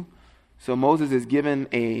you. So Moses is given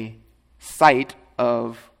a sight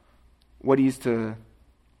of what he's to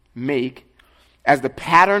make as the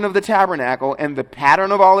pattern of the tabernacle and the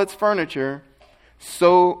pattern of all its furniture,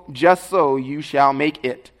 so just so you shall make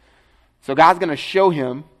it. So God's going to show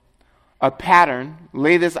him a pattern,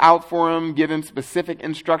 lay this out for him, give him specific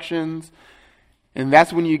instructions, and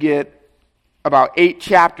that's when you get about 8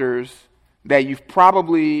 chapters that you've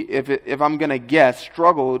probably, if I'm going to guess,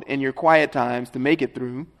 struggled in your quiet times to make it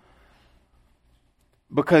through,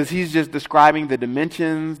 because he's just describing the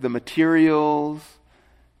dimensions, the materials.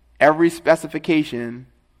 Every specification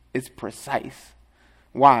is precise.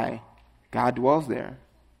 Why? God dwells there.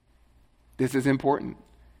 This is important.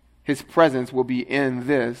 His presence will be in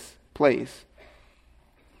this place.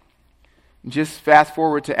 Just fast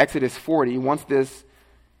forward to Exodus 40. Once this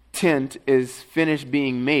tent is finished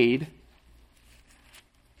being made,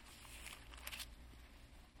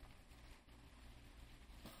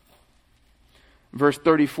 verse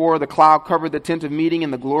 34, the cloud covered the tent of meeting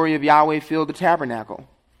and the glory of Yahweh filled the tabernacle.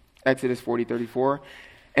 Exodus 40:34.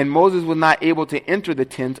 And Moses was not able to enter the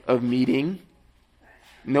tent of meeting.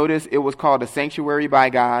 Notice it was called a sanctuary by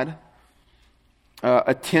God,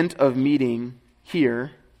 a tent of meeting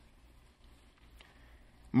here.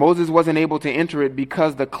 Moses wasn't able to enter it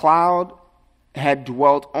because the cloud had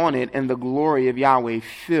dwelt on it and the glory of Yahweh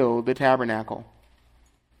filled the tabernacle.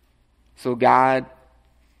 So God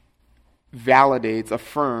validates,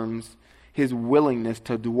 affirms his willingness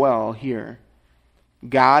to dwell here.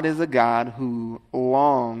 God is a God who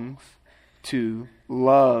longs to,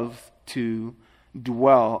 loves to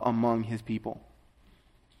dwell among his people.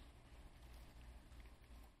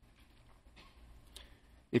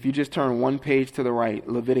 If you just turn one page to the right,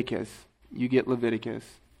 Leviticus, you get Leviticus.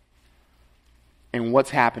 And what's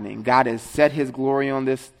happening? God has set his glory on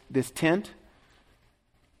this tent.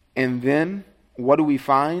 And then what do we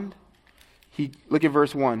find? Look at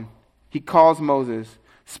verse 1. He calls Moses,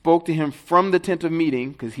 spoke to him from the tent of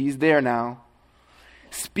meeting, because he's there now.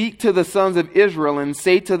 Speak to the sons of Israel and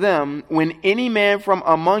say to them, when any man from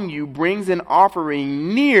among you brings an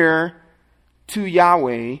offering near to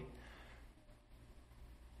Yahweh,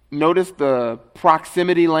 notice the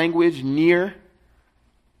proximity language, near.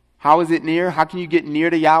 How is it near? How can you get near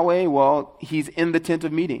to Yahweh? Well, he's in the tent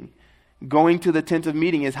of meeting. Going to the tent of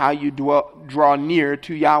meeting is how you draw near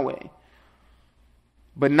to Yahweh.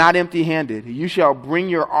 But not empty-handed. You shall bring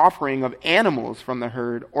your offering of animals from the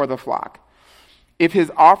herd or the flock. If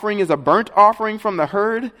his offering is a burnt offering from the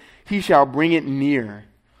herd, he shall bring it near.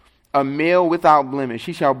 A male without blemish,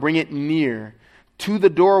 he shall bring it near to the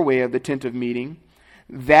doorway of the tent of meeting,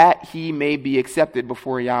 that he may be accepted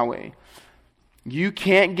before Yahweh. You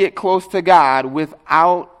can't get close to God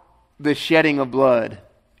without the shedding of blood,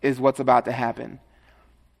 is what's about to happen.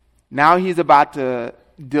 Now he's about to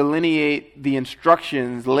delineate the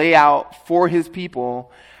instructions, lay out for his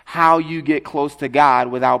people how you get close to God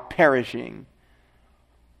without perishing.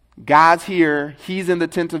 God's here. He's in the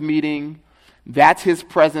tent of meeting. That's his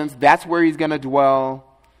presence. That's where he's going to dwell.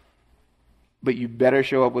 But you better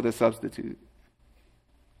show up with a substitute.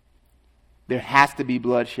 There has to be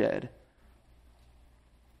bloodshed.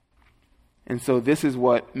 And so this is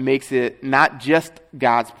what makes it not just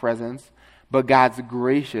God's presence, but God's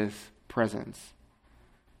gracious presence.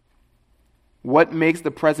 What makes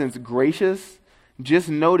the presence gracious? Just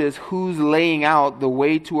notice who's laying out the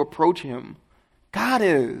way to approach him. God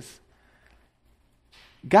is.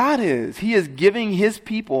 God is. He is giving his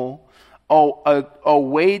people a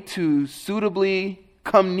way to suitably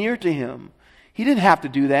come near to him. He didn't have to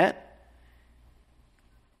do that.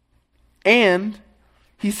 And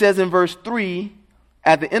he says in verse 3,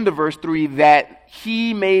 at the end of verse 3, that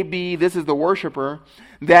he may be, this is the worshiper,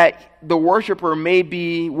 that the worshiper may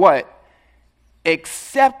be what?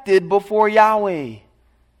 Accepted before Yahweh.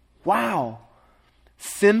 Wow.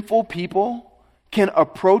 Sinful people can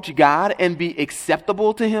approach God and be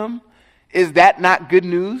acceptable to him? Is that not good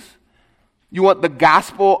news? You want the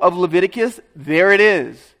gospel of Leviticus? There it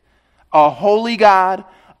is. A holy God,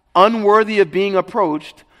 unworthy of being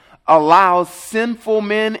approached, allows sinful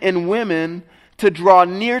men and women to draw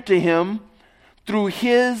near to him through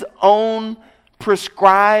his own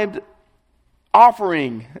prescribed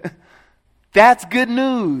offering. That's good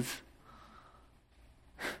news.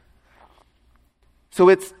 So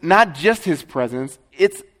it's not just his presence,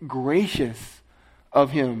 it's gracious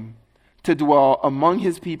of him to dwell among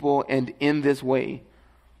his people and in this way.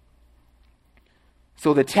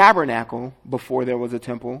 So the tabernacle, before there was a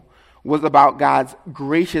temple, was about God's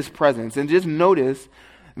gracious presence. And just notice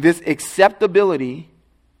this acceptability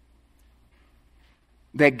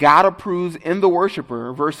that God approves in the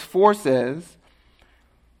worshiper. Verse 4 says,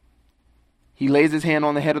 he lays his hand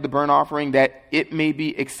on the head of the burnt offering that it may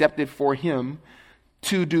be accepted for him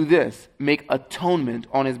to do this, make atonement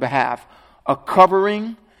on his behalf. A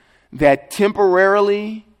covering that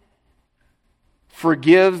temporarily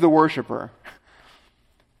forgives the worshiper.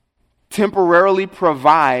 Temporarily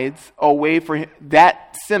provides a way for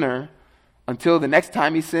that sinner until the next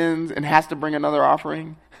time he sins and has to bring another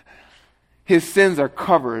offering. His sins are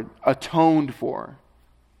covered, atoned for.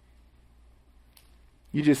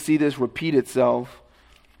 You just see this repeat itself.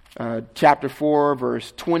 Chapter 4,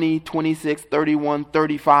 verse 20, 26, 31,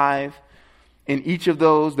 35. In each of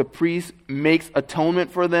those, the priest makes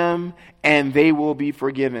atonement for them, and they will be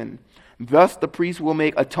forgiven. Thus the priest will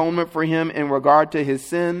make atonement for him in regard to his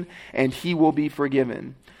sin, and he will be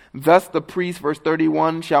forgiven. Thus the priest, verse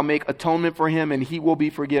 31, shall make atonement for him, and he will be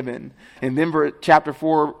forgiven. And then chapter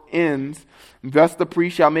 4 ends, thus the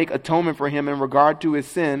priest shall make atonement for him in regard to his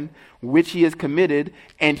sin, which he has committed,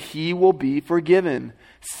 and he will be forgiven.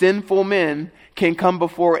 Sinful men can come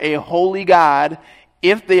before a holy God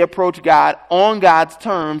if they approach God on God's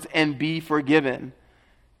terms and be forgiven.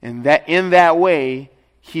 And that in that way,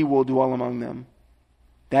 he will dwell among them.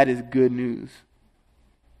 That is good news.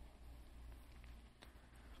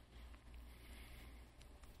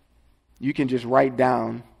 You can just write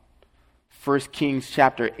down 1 Kings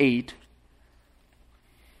chapter 8,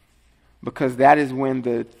 because that is when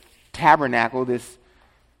the tabernacle, this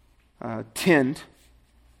tent,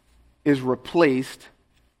 is replaced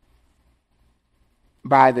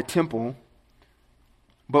by the temple.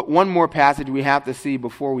 But one more passage we have to see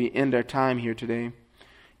before we end our time here today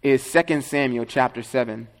is 2 Samuel chapter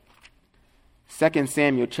 7. 2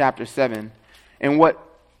 Samuel chapter 7. And what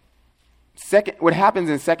happens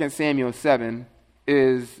in 2 Samuel 7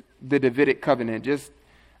 is the Davidic covenant. Just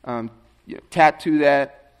tattoo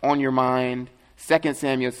that on your mind. 2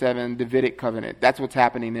 Samuel 7, Davidic covenant. That's what's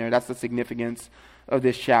happening there. That's the significance of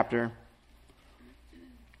this chapter.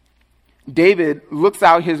 David looks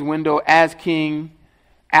out his window as king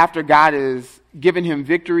after God has given him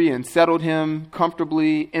victory and settled him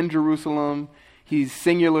comfortably in Jerusalem. He's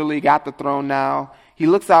singularly got the throne now. He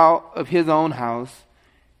looks out of his own house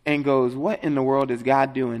and goes, what in the world is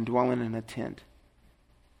God doing dwelling in a tent?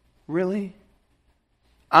 Really?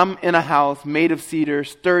 I'm in a house made of cedar,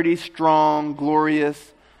 sturdy, strong,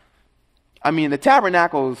 glorious. I mean, the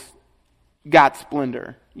tabernacle's got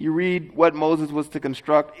splendor. You read what Moses was to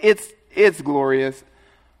construct. It's glorious,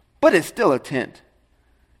 but it's still a tent.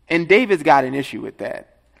 And David's got an issue with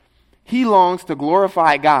that. He longs to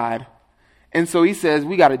glorify God. And so he says,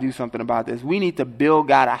 we got to do something about this. We need to build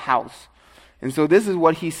God a house. And so this is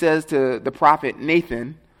what he says to the prophet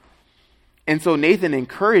Nathan. And so Nathan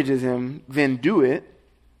encourages him, then do it.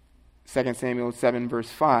 2 Samuel 7 verse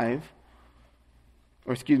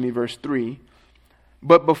 3.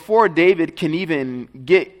 But before David can even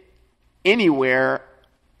get anywhere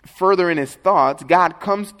further in his thoughts, God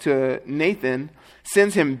comes to Nathan,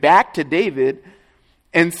 sends him back to David,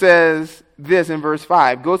 and says this in verse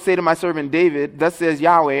 5, go say to my servant David, thus says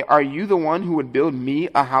Yahweh, are you the one who would build me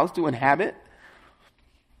a house to inhabit?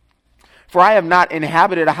 For I have not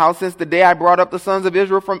inhabited a house since the day I brought up the sons of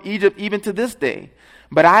Israel from Egypt, even to this day.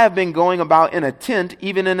 But I have been going about in a tent,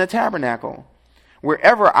 even in a tabernacle.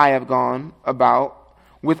 Wherever I have gone about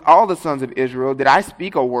with all the sons of Israel, did I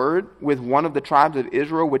speak a word with one of the tribes of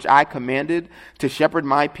Israel, which I commanded to shepherd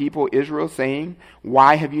my people Israel, saying,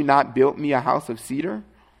 why have you not built me a house of cedar?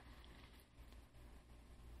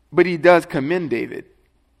 But he does commend David.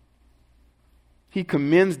 He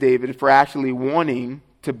commends David for actually wanting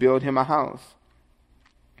to build him a house.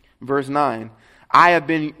 Verse 9, I have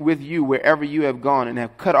been with you wherever you have gone and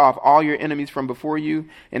have cut off all your enemies from before you,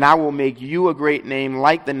 and I will make you a great name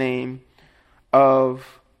like the name of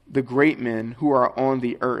the great men who are on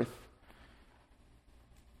the earth.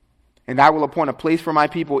 And I will appoint a place for my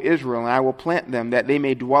people Israel, and I will plant them that they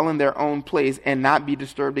may dwell in their own place and not be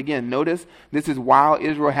disturbed again. Notice, this is while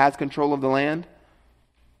Israel has control of the land.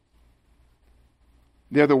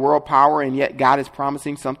 They're the world power, and yet God is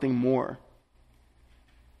promising something more,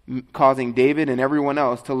 causing David and everyone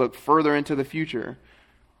else to look further into the future.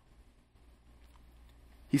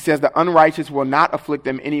 He says, the unrighteous will not afflict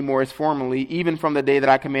them anymore as formerly, even from the day that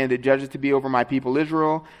I commanded judges to be over my people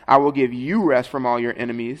Israel. I will give you rest from all your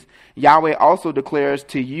enemies. Yahweh also declares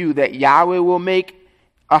to you that Yahweh will make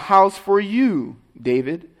a house for you,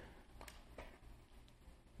 David.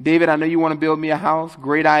 David, I know you want to build me a house.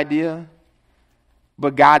 Great idea.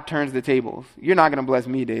 But God turns the tables. You're not going to bless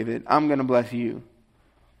me, David. I'm going to bless you.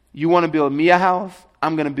 You want to build me a house?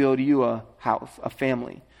 I'm going to build you a house, a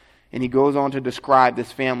family. And he goes on to describe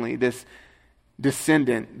this family, this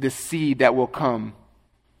descendant, this seed that will come.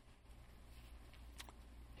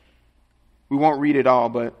 We won't read it all,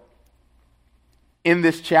 but in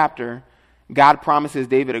this chapter, God promises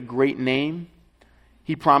David a great name.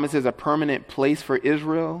 He promises a permanent place for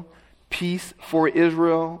Israel, peace for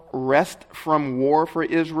Israel, rest from war for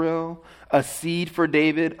Israel, a seed for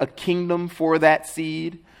David, a kingdom for that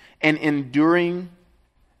seed, an enduring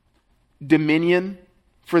dominion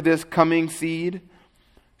for this coming seed,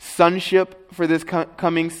 sonship for this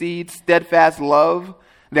coming seed, steadfast love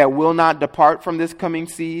that will not depart from this coming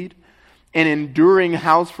seed, an enduring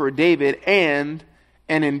house for David, and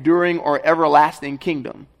an enduring or everlasting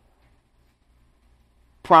kingdom.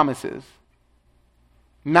 Promises.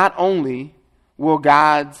 Not only will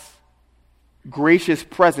God's gracious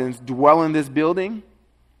presence dwell in this building,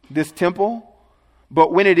 this temple,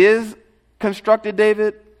 but when it is constructed,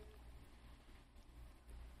 David,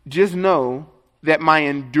 just know that my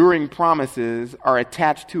enduring promises are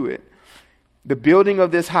attached to it. The building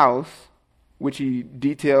of this house, which he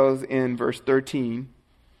details in verse 13,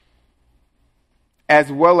 as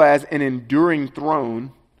well as an enduring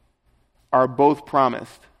throne are both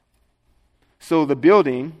promised. So the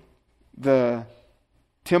building, the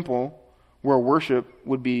temple where worship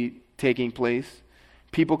would be taking place,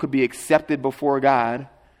 people could be accepted before God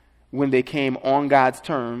when they came on God's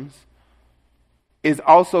terms, is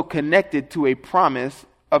also connected to a promise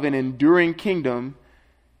of an enduring kingdom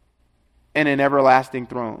and an everlasting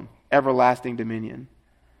throne, everlasting dominion.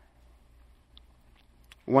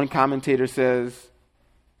 One commentator says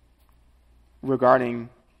regarding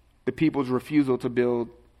the people's refusal to build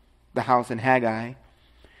the house in Haggai,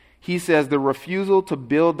 he says the refusal to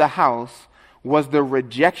build the house was the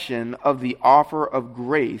rejection of the offer of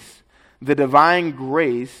grace, the divine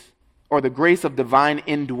grace, or the grace of divine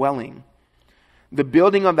indwelling. The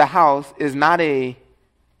building of the house is not a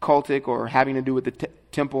cultic or having to do with the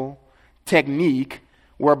temple technique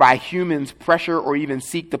whereby humans pressure or even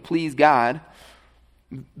seek to please God.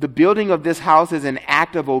 The building of this house is an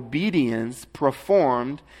act of obedience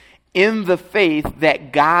performed in the faith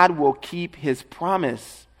that God will keep his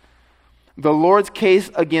promise. The Lord's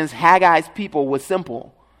case against Haggai's people was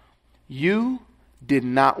simple. You did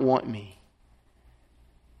not want me.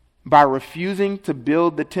 By refusing to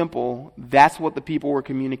build the temple, that's what the people were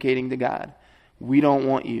communicating to God. We don't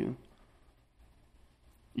want you.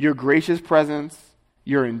 Your gracious presence,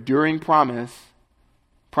 your enduring promises,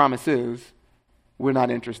 we're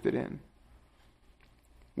not interested in.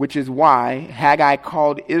 Which is why Haggai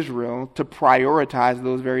called Israel to prioritize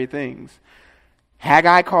those very things.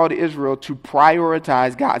 Haggai called Israel to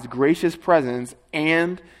prioritize God's gracious presence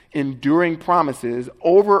and enduring promises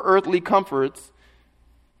over earthly comforts.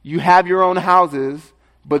 You have your own houses,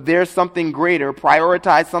 but there's something greater.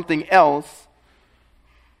 Prioritize something else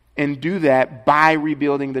and do that by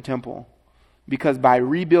rebuilding the temple. Because by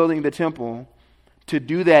rebuilding the temple, to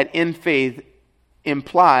do that in faith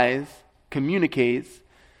communicates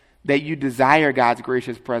that you desire God's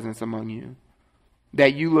gracious presence among you,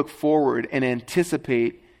 that you look forward and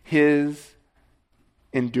anticipate his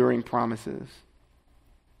enduring promises.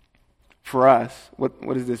 For us, what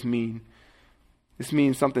does this mean? This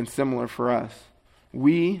means something similar for us.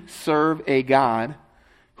 We serve a God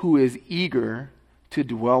who is eager to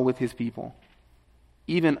dwell with his people,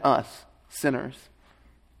 even us, sinners.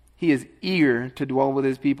 He is eager to dwell with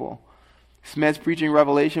his people. Smith's preaching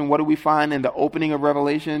Revelation, what do we find in the opening of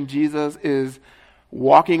Revelation? Jesus is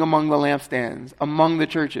walking among the lampstands, among the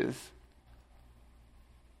churches.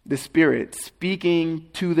 The Spirit speaking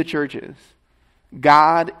to the churches.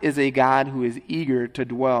 God is a God who is eager to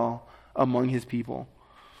dwell among his people.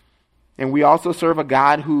 And we also serve a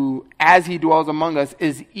God who, as he dwells among us,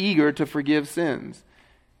 is eager to forgive sins.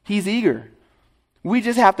 He's eager. We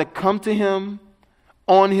just have to come to him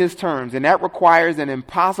on his terms. And that requires an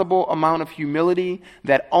impossible amount of humility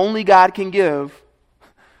that only God can give,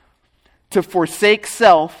 to forsake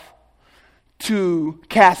self, to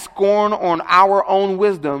cast scorn on our own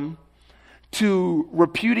wisdom, to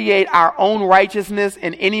repudiate our own righteousness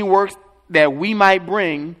and any works that we might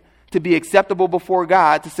bring to be acceptable before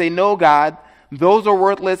God, to say, no, God, those are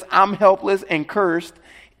worthless, I'm helpless and cursed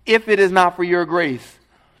if it is not for your grace.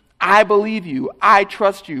 I believe you. I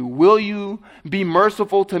trust you. Will you be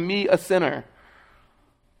merciful to me, a sinner?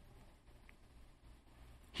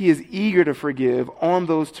 He is eager to forgive on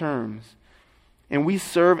those terms. And we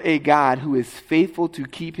serve a God who is faithful to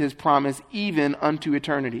keep his promise even unto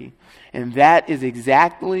eternity. And that is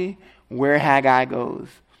exactly where Haggai goes.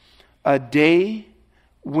 A day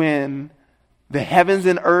when the heavens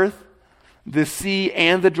and earth, the sea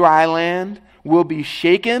and the dry land will be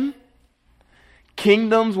shaken.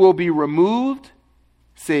 Kingdoms will be removed,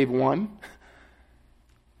 save one.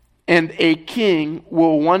 And a king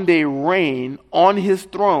will one day reign on his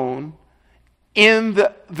throne in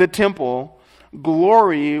the temple.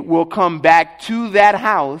 Glory will come back to that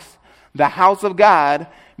house, the house of God,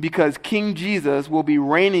 because King Jesus will be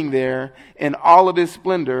reigning there in all of his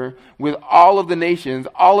splendor with all of the nations,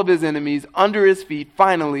 all of his enemies under his feet,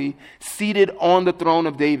 finally seated on the throne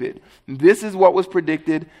of David. This is what was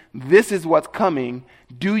predicted. This is what's coming.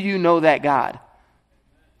 Do you know that God?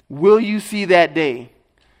 Will you see that day?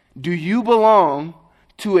 Do you belong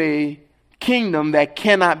to a kingdom that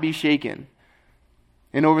cannot be shaken?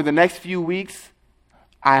 And over the next few weeks,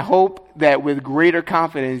 I hope that with greater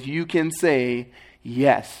confidence you can say,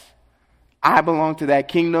 yes, I belong to that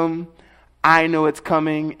kingdom. I know it's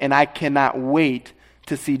coming, and I cannot wait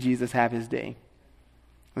to see Jesus have his day.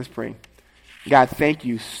 Let's pray. God, thank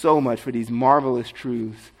you so much for these marvelous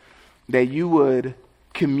truths, that you would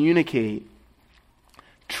communicate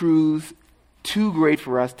truths too great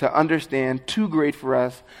for us to understand, too great for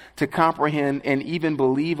us to comprehend and even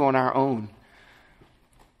believe on our own.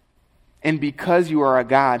 And because you are a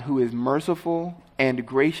God who is merciful and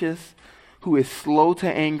gracious, who is slow to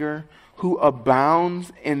anger, who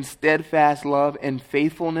abounds in steadfast love and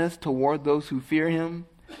faithfulness toward those who fear him,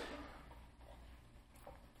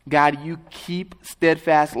 God, you keep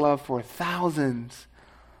steadfast love for thousands,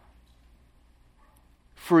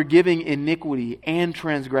 forgiving iniquity and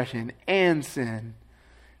transgression and sin.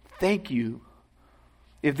 Thank you.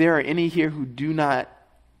 If there are any here who do not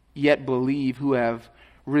yet believe, who have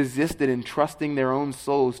resisted entrusting their own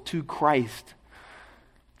souls to Christ,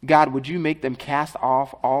 God, would you make them cast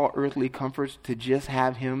off all earthly comforts to just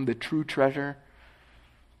have him, the true treasure?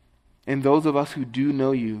 And those of us who do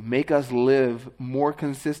know you, make us live more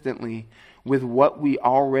consistently with what we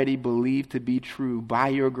already believe to be true by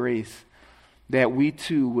your grace, that we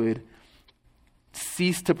too would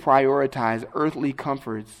cease to prioritize earthly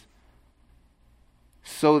comforts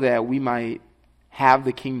so that we might have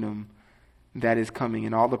the kingdom that is coming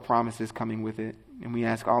and all the promises coming with it. And we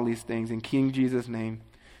ask all these things in King Jesus' name.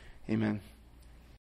 Amen.